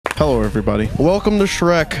Hello, everybody. Welcome to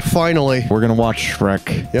Shrek, finally. We're gonna watch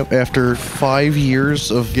Shrek. Yep, after 5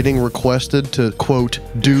 years of getting requested to, quote,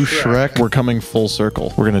 do Shrek. We're coming full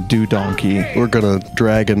circle. We're gonna do Donkey. We're gonna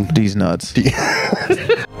dragon. These nuts.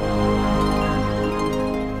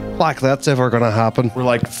 Like that's ever gonna happen. We're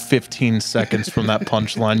like 15 seconds from that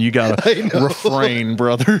punchline. You gotta refrain,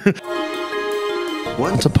 brother.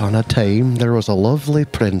 Once upon a time, there was a lovely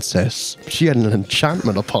princess. She had an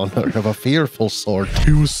enchantment upon her of a fearful sort.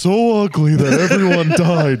 He was so ugly that everyone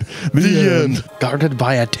died. The end. Guarded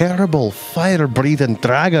by a terrible, fire-breathing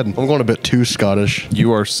dragon. I'm going a bit too Scottish.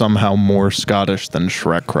 You are somehow more Scottish than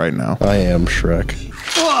Shrek right now. I am Shrek.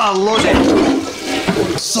 Oh, Lord.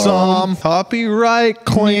 Some copyright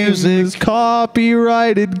claims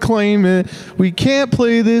copyrighted, claim it. We can't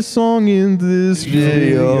play this song in this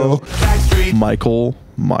video. Michael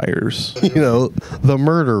Myers. You know, the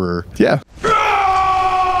murderer. Yeah.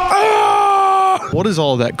 What is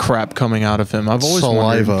all that crap coming out of him? I've always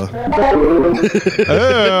Saliva.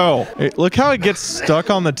 Oh, hey, look how it gets stuck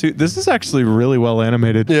on the tooth. This is actually really well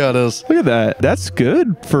animated. Yeah, it is. Look at that. That's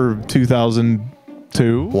good for 2002.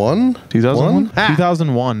 2001?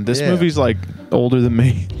 2001. This movie's like older than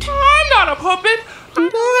me. I'm not a puppet. I'm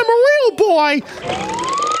a real boy.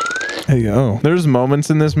 Hey, yo. There's moments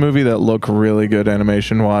in this movie that look really good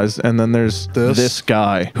animation-wise, and then there's this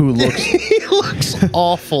guy who looks... He looks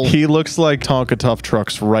awful. He looks like Tonka Tough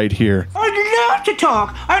Trucks right here. I'd love to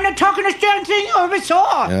talk. I'm the talkingest damn thing you ever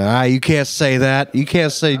saw. You can't say that. You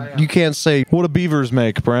can't say. What do beavers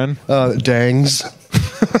make, Bren? Dangs.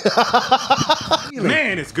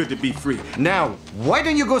 Man, it's good to be free. Now, why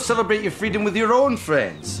don't you go celebrate your freedom with your own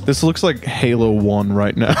friends? This looks like Halo 1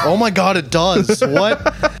 right now. Oh my god, it does.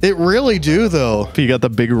 What? It really do, though. You got the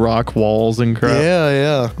big rock walls and crap.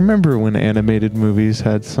 Yeah. Remember when animated movies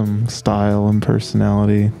had some style and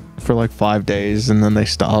personality for like 5 days and then they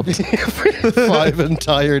stopped? 5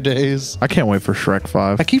 entire days. I can't wait for Shrek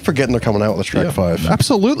 5. I keep forgetting they're coming out with a Shrek 5.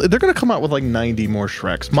 Absolutely. They're going to come out with like 90 more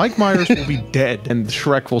Shreks. Mike Myers will be dead and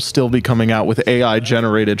Shrek will still be coming out with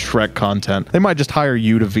AI-generated Shrek content. They might just hire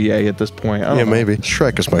you to VA at this point. I don't know. Maybe.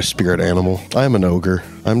 Shrek is my spirit animal. I am an ogre.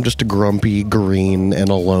 I'm just grumpy, green, and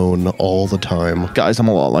alone all the time. Guys, I'm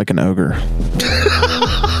a lot like an ogre.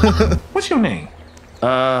 What's your name?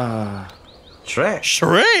 Shrek.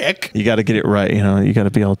 Shrek? You got to get it right, you know. You got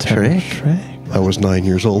to be all Shrek. I was 9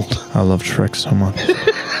 years old. I love Shrek so much.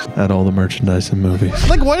 At all the merchandise and movies.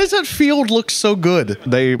 Like, why does that field look so good?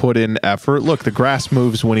 They put in effort. Look, the grass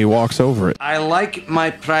moves when he walks over it. I like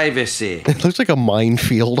my privacy. It looks like a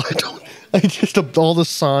minefield. All the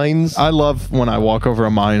signs. I love when I walk over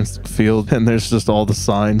a minefield and there's just all the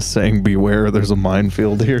signs saying, beware, there's a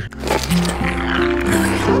minefield here.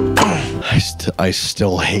 I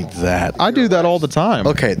still hate that. I do that all the time.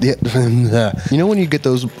 Okay, you know when you get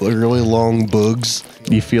those really long bugs?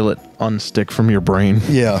 You feel it unstick from your brain.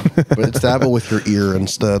 Yeah, but it's that, but with your ear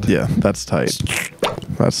instead. Yeah, that's tight.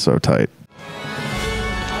 That's so tight.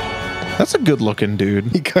 That's a good looking dude.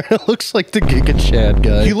 He kind of looks like the Giga Chad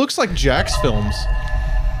guy. He looks like Jack's films.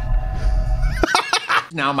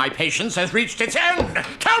 Now my patience has reached its end.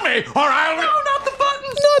 Tell me, or I'll... No, not the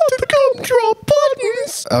buttons. Not the gumdrop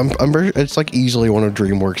buttons. It's like easily one of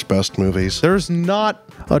Dreamworks' best movies. There's not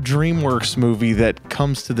a Dreamworks movie that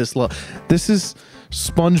comes to this level. This is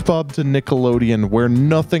SpongeBob to Nickelodeon, where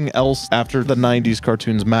nothing else after the 90s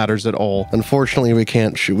cartoons matters at all. Unfortunately, we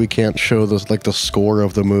can't show this like the score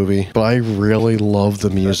of the movie, but I really love the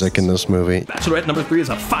music in this movie. Bachelorette number 3 is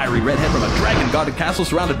a fiery redhead from a dragon-guarded castle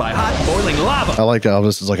surrounded by hot, boiling lava. I like how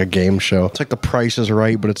this is like a game show. It's like The Price is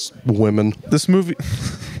Right, but it's women. This movie...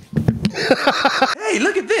 Hey,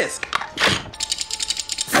 look at this.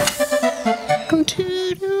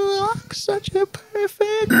 Such a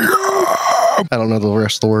perfect... I don't know the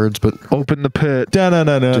rest of the words, but... Open the pit.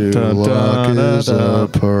 Duloc is a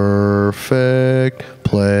perfect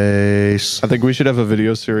place. I think we should have a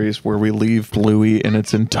video series where we leave Bluey in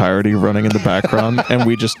its entirety running in the background and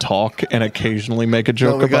we just talk and occasionally make a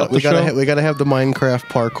joke about the show. We gotta have the Minecraft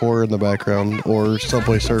parkour in the background or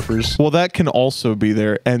Subway Surfers. Well, that can also be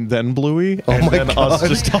there, and then Bluey, and then us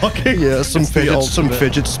just talking. Yeah, some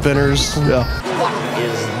fidget spinners. Yeah. What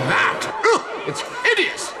is that? Ugh, it's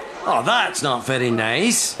hideous. Oh, that's not very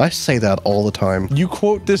nice. I say that all the time. You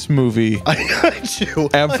quote this movie I do.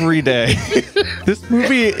 every day. This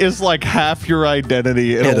movie is like half your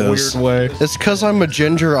identity in a weird way. It's because I'm a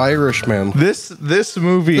ginger Irishman. This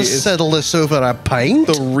movie is settle this over a pint.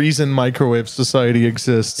 the reason microwave society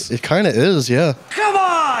exists. It kind of is, yeah. Come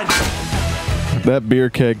on! That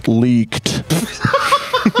beer keg leaked.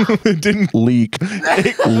 It didn't leak.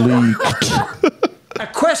 It leaked. A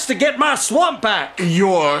quest to get my swamp back.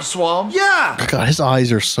 Your swamp? Yeah. God, his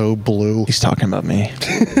eyes are so blue. He's talking about me.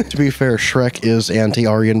 To be fair, Shrek is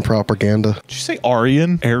anti-Aryan propaganda. Did you say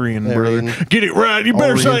Aryan? Aryan, brother. Aryan. Get it right. You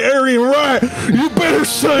better say Aryan right. You better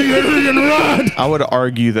say Aryan right. I would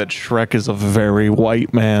argue that Shrek is a very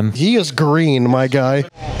white man. He is green, my guy.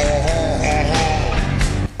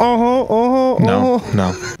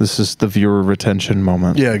 No. This is the viewer retention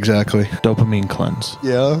moment. Yeah, exactly. Dopamine cleanse.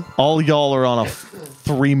 Yeah. All y'all are on a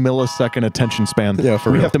 3 millisecond attention span. Yeah, for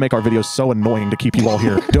we real. have to make our videos so annoying to keep you all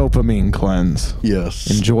here. Dopamine cleanse. Yes.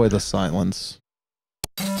 Enjoy the silence.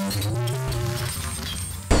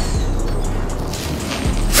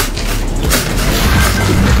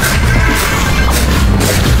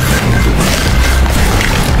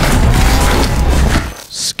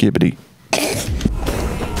 Skibbity.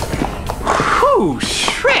 Ooh,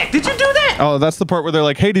 Shrek, did you do that? Oh, that's the part where they're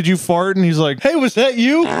like, hey, did you fart? And he's like, Hey, was that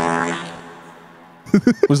you?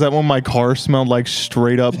 was that when my car smelled like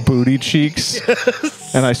straight up booty cheeks?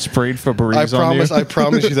 Yes. And I sprayed Febreze on you? I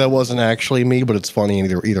promise you that wasn't actually me, but it's funny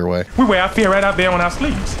either way. We wear our fear right out there on our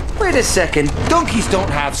sleeves. Wait a second. Donkeys don't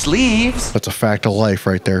have sleeves. That's a fact of life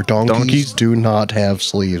right there. Donkeys do not have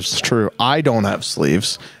sleeves. It's true. I don't have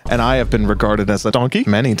sleeves, and I have been regarded as a donkey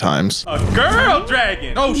many times. A girl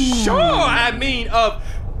dragon. Oh, sure. I mean, of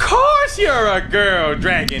course you're a girl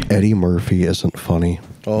dragon. Eddie Murphy isn't funny.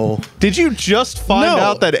 Oh. Did you just find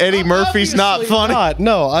out that Eddie Murphy's not funny?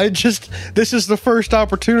 No, this is the first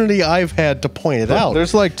opportunity I've had to point it out.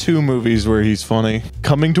 There's like 2 movies where he's funny.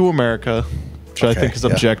 Coming to America, which I think is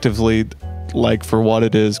objectively, like for what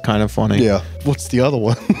it is, kind of funny. Yeah. What's the other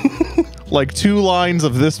one? Like 2 lines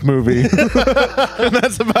of this movie. And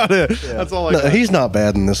that's about it. Yeah. That's all I got. He's not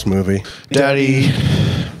bad in this movie. Daddy.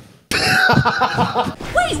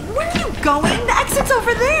 Wait, where are you going? The exit's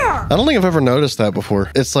over there. I don't think I've ever noticed that before.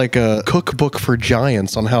 It's like a cookbook for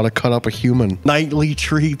giants on how to cut up a human. Nightly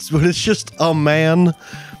treats, but it's just a man.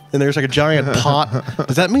 And there's like a giant pot.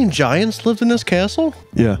 Does that mean giants lived in this castle?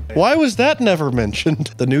 Yeah. Why was that never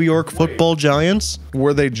mentioned? The New York football giants?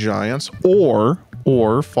 Were they giants? Or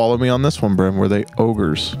follow me on this one, Bren, were they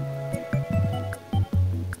ogres?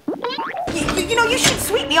 You know, you should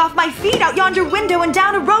sweep me off my feet out yonder window and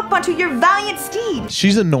down a rope onto your valiant steed.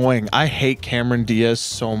 She's annoying. I hate Cameron Diaz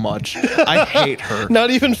so much. I hate her.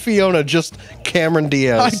 Not even Fiona, just Cameron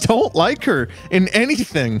Diaz. I don't like her in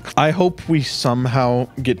anything. I hope we somehow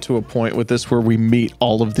get to a point with this where we meet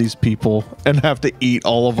all of these people and have to eat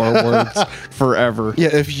all of our words forever.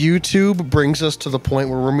 Yeah, if YouTube brings us to the point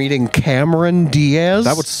where we're meeting Cameron Diaz,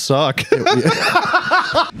 that would suck.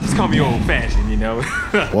 It's gonna be old-fashioned, you know.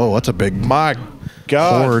 Whoa, that's a big... My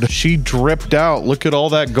God, Horde. She dripped out. Look at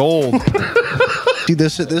all that gold. See,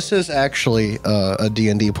 this is actually a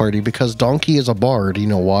D&D party because Donkey is a bard. You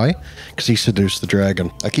know why? Because he seduced the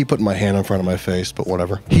dragon. I keep putting my hand in front of my face, but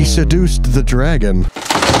whatever. He seduced the dragon.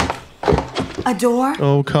 A door?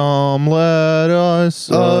 Oh, come let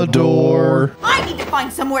us adore. I need to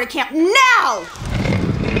find somewhere to camp now!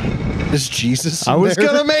 Is Jesus I was there?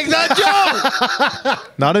 gonna make that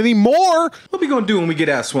joke. Not anymore. What we gonna do when we get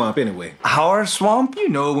out swamp anyway? Our swamp? You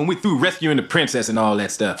know, when we through rescuing the princess and all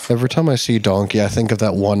that stuff. Every time I see Donkey, I think of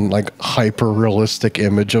that one like hyper-realistic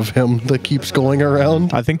image of him that keeps going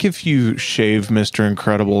around. I think if you shave Mr.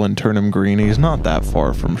 Incredible and turn him green, he's not that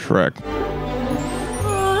far from Shrek.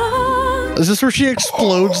 Is this where she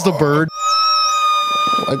explodes the bird?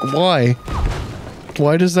 Like, why?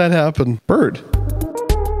 Why does that happen? Bird.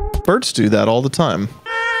 Birds do that all the time. What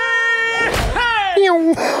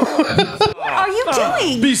are you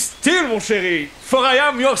doing? Be still, mon chéri, for I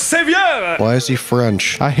am your savior. Why is he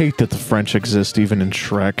French? I hate that the French exist even in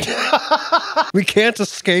Shrek. We can't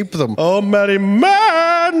escape them. Oh, merry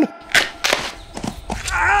man!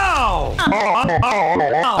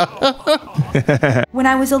 When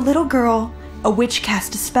I was a little girl, a witch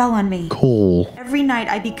cast a spell on me. Cool. Every night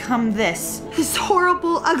I become this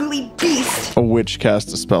horrible, ugly beast. A witch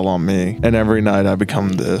cast a spell on me, and every night I become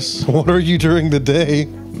this. What are you during the day?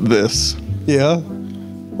 This. Yeah?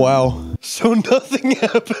 Wow. So nothing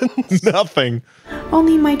happens. Nothing.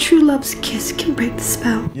 Only my true love's kiss can break the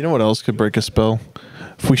spell. You know what else could break a spell?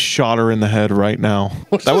 If we shot her in the head right now.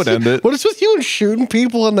 That would end it. What is with you and shooting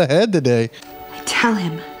people in the head today? I tell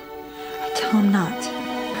him. I tell him not.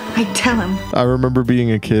 I tell him. I remember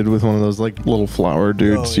being a kid with one of those like little flower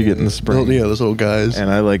dudes you get in the spring. Yeah, those little guys.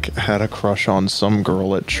 And I like had a crush on some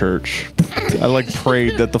girl at church. I like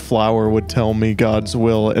prayed that the flower would tell me God's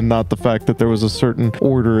will and not the fact that there was a certain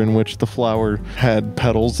order in which the flower had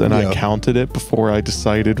petals, and I counted it before I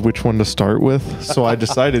decided which one to start with. So I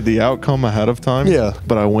decided the outcome ahead of time. Yeah.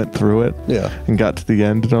 But I went through it. Yeah. And got to the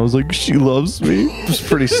end and I was like, she loves me. It was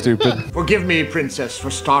pretty stupid. Forgive me, Princess, for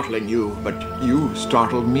startling you, but you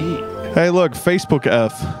startled me. Hey, look, Facebook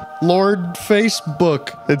F. Lord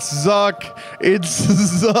Facebook. It's Zuck. It's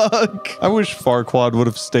Zuck. I wish Farquaad would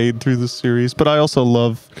have stayed through the series, but I also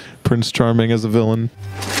love Prince Charming as a villain.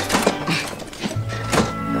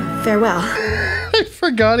 Farewell. I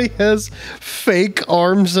forgot he has fake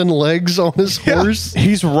arms and legs on his horse.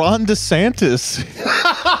 He's Ron DeSantis.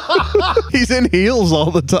 He's in heels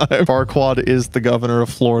all the time. Farquaad is the governor of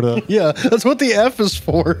Florida. Yeah, that's what the F is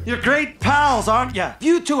for. You're great pals, aren't you?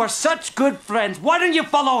 You two are such good friends. Why don't you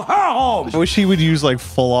follow her home? I wish he would use like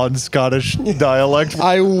full-on Scottish dialect.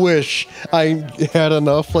 I wish I had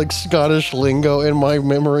enough like Scottish lingo in my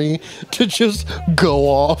memory to just go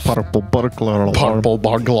off. Purple burglar alarm. Purple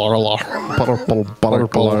burglar alarm. Purple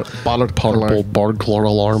burglar. Purple burglar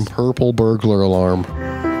alarm. Purple burglar alarm.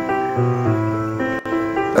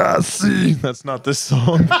 I see. That's not this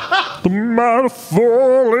song. The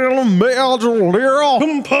metaphor, little major, little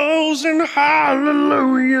composing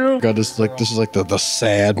hallelujah. God, this is like the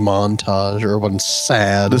sad montage. Everyone's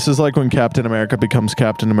sad. This is like when Captain America becomes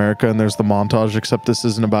Captain America and there's the montage, except this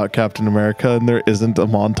isn't about Captain America and there isn't a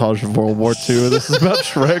montage of World War II. This is about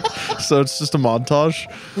Shrek, so it's just a montage.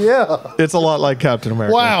 Yeah. It's a lot like Captain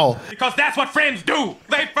America. Wow. Because that's what friends do.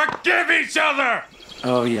 They forgive each other.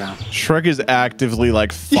 Oh, yeah. Shrek is actively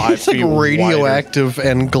like 5 He's like feet radioactive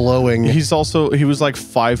and glowing. He was like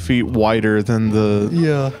 5 feet wider than the...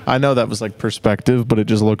 Yeah. I know that was like perspective, but it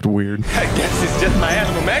just looked weird. I guess it's just my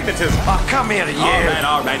animal magnetism. Oh, come here, yeah.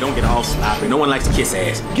 All right, don't get all sloppy. No one likes to kiss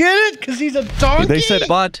ass. Get it? Because he's a donkey? They said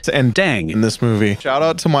But and dang. in this movie. Shout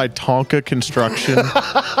out to my Tonka construction.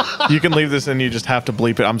 You can leave this in, you just have to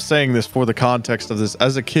bleep it. I'm saying this for the context of this.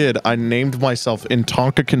 As a kid, I named myself in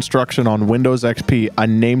Tonka construction on Windows XP. I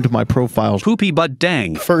named my profile Poopy butt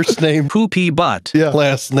dang. First name. Poopy butt. Yeah.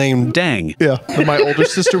 Last name. Dang. Yeah. And my older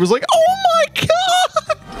sister was like, oh my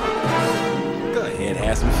God. Go ahead,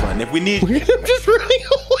 have some fun. If we need... I'm just running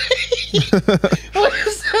away. Why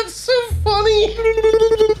is that so funny?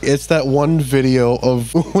 It's that one video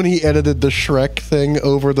of when he edited the Shrek thing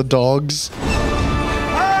over the dogs.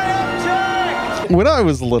 When I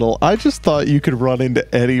was little, I just thought you could run into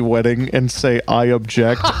any wedding and say, I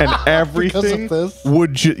object, and everything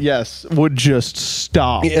would just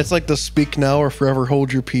stop. It's like the speak now or forever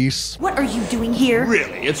hold your peace. What are you doing here?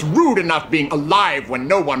 Really, it's rude enough being alive when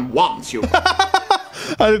no one wants you.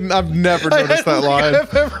 I've never noticed that line.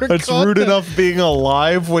 It's rude enough being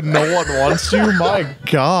alive when no one wants you. My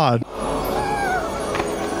God.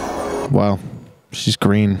 Wow. She's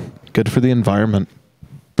green. Good for the environment.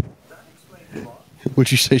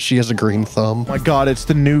 Would you say she has a green thumb? Oh my God, it's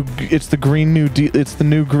the green new deal. It's the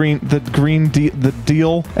new the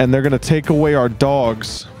deal, and they're gonna take away our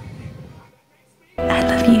dogs. I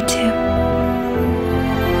love you too.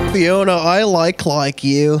 Fiona, I like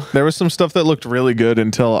you. There was some stuff that looked really good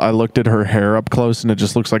until I looked at her hair up close, and it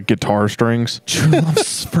just looks like guitar strings. True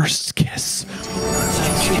love's first kiss.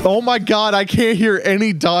 Oh my God, I can't hear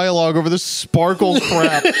any dialogue over this sparkle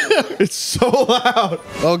crap. It's so loud.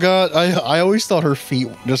 Oh God, I always thought her feet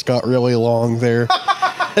just got really long there.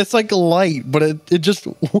 It's like light, but it just...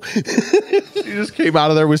 She just came out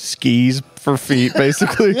of there with skis for feet,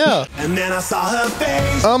 basically. Yeah. And then I saw her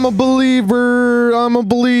face. I'm a believer. I'm a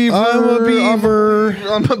believer. I'm a beaver.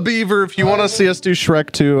 I'm a beaver. If you want to see us do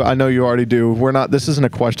Shrek 2, I know you already do. We're not. This isn't a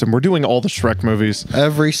question. We're doing all the Shrek movies.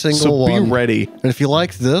 Every single one. So be ready. And if you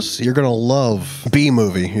like this, you're going to love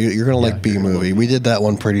B-Movie. You're going to like B-Movie. We did that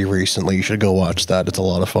one pretty recently. You should go watch that. It's a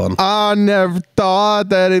lot of fun. I never thought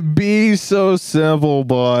that it'd be so simple,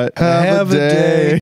 but have a day.